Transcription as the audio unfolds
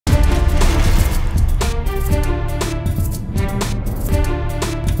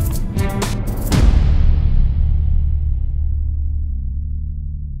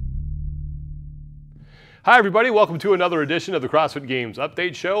Hi everybody, welcome to another edition of the CrossFit Games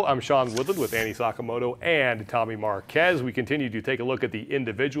Update Show. I'm Sean Woodland with Annie Sakamoto and Tommy Marquez. We continue to take a look at the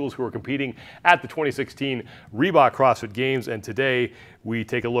individuals who are competing at the 2016 Reebok CrossFit Games, and today we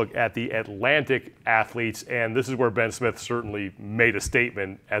take a look at the Atlantic athletes, and this is where Ben Smith certainly made a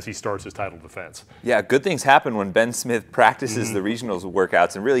statement as he starts his title defense. Yeah, good things happen when Ben Smith practices the regionals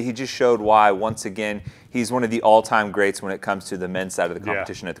workouts, and really he just showed why, once again, he's one of the all-time greats when it comes to the men's side of the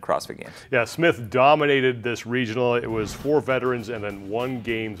competition at the CrossFit Games. Yeah, Smith dominated this regional. It was 4 veterans and then 1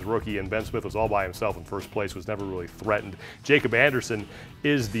 games rookie, and Ben Smith was all by himself in first place, was never really threatened. Jacob Anderson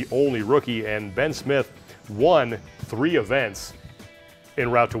is the only rookie, and Ben Smith won 3 events en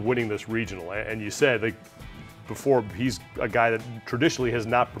route to winning this regional. And you said like before, he's a guy that traditionally has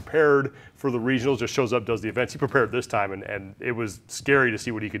not prepared for the regionals, just shows up, does the events. He prepared this time, and it was scary to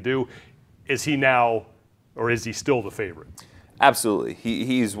see what he could do. Is he now, or is he still the favorite? Absolutely.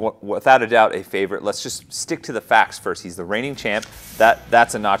 He's without a doubt a favorite. Let's just stick to the facts first. He's the reigning champ.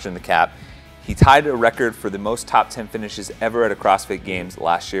 That's a notch in the cap. He tied a record for the most top 10 finishes ever at a CrossFit Games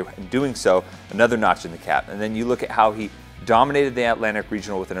last year. In doing so, another notch in the cap. And then you look at how he dominated the Atlantic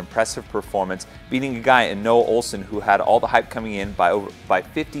Regional with an impressive performance, beating a guy in Noah Ohlsen who had all the hype coming in by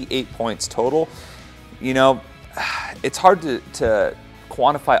 58 points total. You know, it's hard to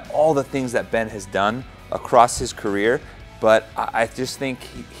quantify all the things that Ben has done across his career, but I just think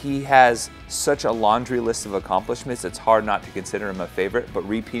he has such a laundry list of accomplishments, it's hard not to consider him a favorite, but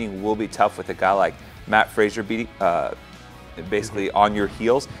repeating will be tough with a guy like Matt Fraser basically on your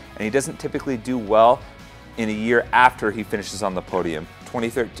heels, and he doesn't typically do well in a year after he finishes on the podium.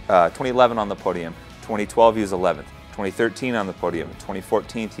 2011 on the podium, 2012 he was 11th, 2013 on the podium,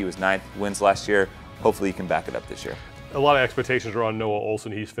 2014 he was 9th, wins last year. Hopefully he can back it up this year. A lot of expectations are on Noah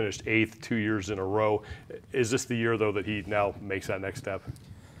Ohlsen. He's finished 8th 2 years in a row. Is this the year, though, that he now makes that next step?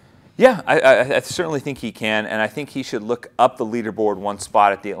 Yeah, I certainly think he can, and I think he should look up the leaderboard 1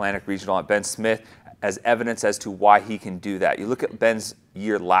 spot at the Atlantic Regional at Ben Smith as evidence as to why he can do that. You look at Ben's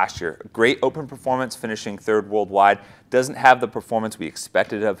year last year, great open performance, finishing 3rd worldwide, doesn't have the performance we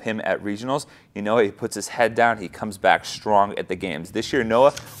expected of him at regionals. You know, he puts his head down, he comes back strong at the games. This year,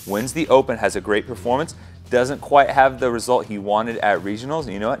 Noah wins the open, has a great performance, doesn't quite have the result he wanted at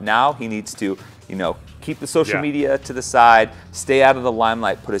regionals. You know what? Now he needs to, keep the social media to the side, stay out of the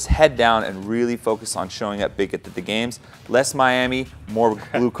limelight, put his head down, and really focus on showing up big at the games. Less Miami, more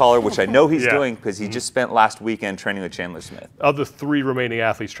blue collar, which I know he's doing because he just spent last weekend training with Chandler Smith. Of the 3 remaining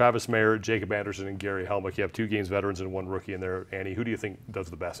athletes, Travis Mayer, Jacob Anderson, and Gary Helmick, you have 2 games veterans and 1 rookie in there. Annie, who do you think does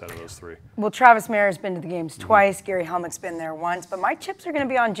the best out of those 3? Well, Travis Mayer has been to the games twice. Gary Helmick's been there once. But my chips are going to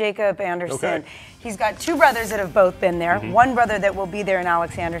be on Jacob Anderson. Okay. He's got 2 brothers that have both been there. 1 brother that will be there in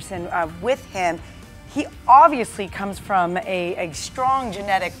Alex Anderson with him. He obviously comes from a strong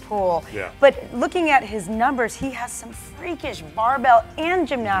genetic pool, but looking at his numbers, he has some freakish barbell and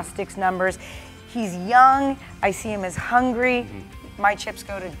gymnastics numbers. He's young. I see him as hungry. My chips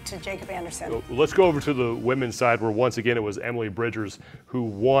go to Jacob Anderson. Let's go over to the women's side, where once again it was Emily Bridgers who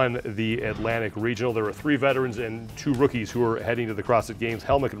won the Atlantic Regional. There were 3 veterans and 2 rookies who are heading to the CrossFit Games.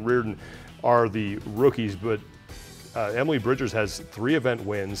 Helmick and Reardon are the rookies, but Emily Bridgers has 3 event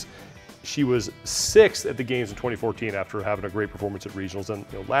wins. She was 6th at the games in 2014 after having a great performance at regionals,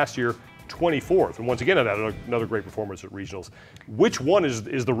 and last year 24th, and once again had another great performance at regionals. Which one is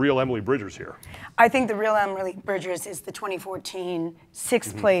the real Emily Bridgers here? I think the real Emily Bridgers is the 2014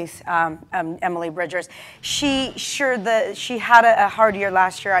 6th place Emily Bridgers. She had a hard year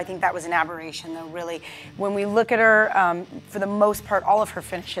last year. I think that was an aberration, though. Really, when we look at her, for the most part, all of her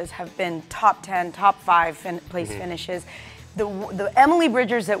finishes have been top 10, top 5 place finishes. The Emily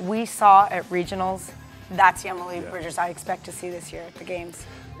Bridgers that we saw at regionals, that's the Emily Bridgers I expect to see this year at the games.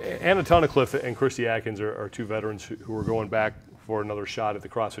 Anna Tunnicliffe and Christy Atkins are 2 veterans who are going back for another shot at the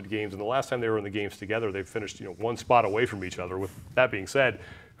CrossFit Games. And the last time they were in the games together, they finished 1 spot away from each other. With that being said,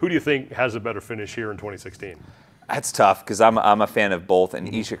 who do you think has a better finish here in 2016? That's tough because I'm a fan of both,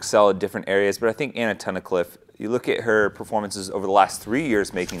 and each excel in different areas. But I think Anna Tunnicliffe, you look at her performances over the last 3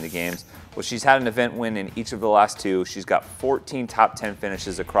 years making the games. Well, she's had an event win in each of the last 2. She's got 14 top 10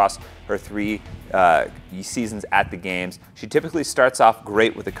 finishes across her 3 seasons at the games. She typically starts off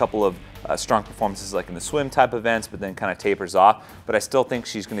great with a couple of strong performances like in the swim type events, but then kind of tapers off. But I still think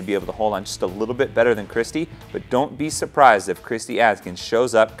she's going to be able to hold on just a little bit better than Christy. But don't be surprised if Christy Atkins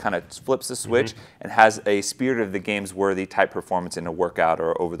shows up, kind of flips the switch, and has a spirit of the games worthy type performance in a workout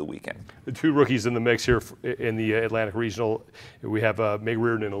or over the weekend. The 2 rookies in the mix here in the Atlantic Regional, we have Meg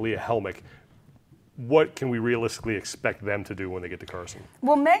Reardon and Alea Helmick. what can we realistically expect them to do when they get to Carson?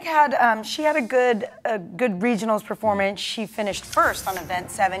 Well, Meg had she had a good regionals performance. She finished first on event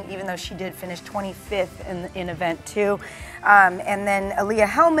 7, even though she did finish 25th in event 2. And then Alea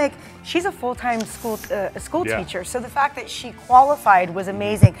Helmick, she's a full-time school teacher. So the fact that she qualified was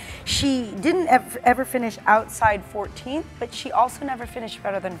amazing. She didn't ever finish outside 14th, but she also never finished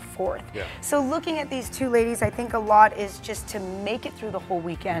better than 4th. Yeah. So looking at these two ladies, I think a lot is just to make it through the whole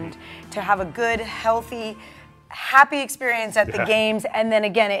weekend, to have a good, healthy, happy experience at the games, and then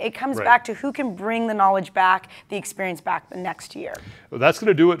again, it comes back to who can bring the knowledge back, the experience back the next year. Well, that's going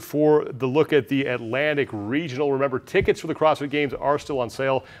to do it for the look at the Atlantic Regional. Remember, tickets for the CrossFit Games are still on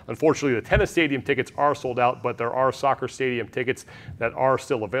sale. Unfortunately, the tennis stadium tickets are sold out, but there are soccer stadium tickets that are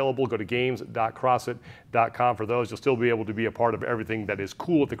still available. Go to games.crossfit.com for those. You'll still be able to be a part of everything that is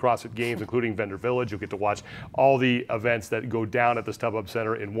cool at the CrossFit Games, including Vendor Village. You'll get to watch all the events that go down at the StubHub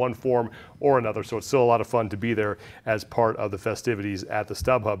Center in one form or another, so it's still a lot of fun to be there as part of the festivities at the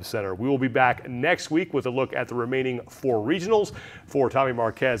StubHub Center. We will be back next week with a look at the remaining 4 regionals. For Tommy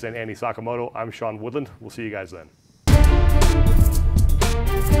Marquez and Annie Sakamoto, I'm Sean Woodland. We'll see you guys then.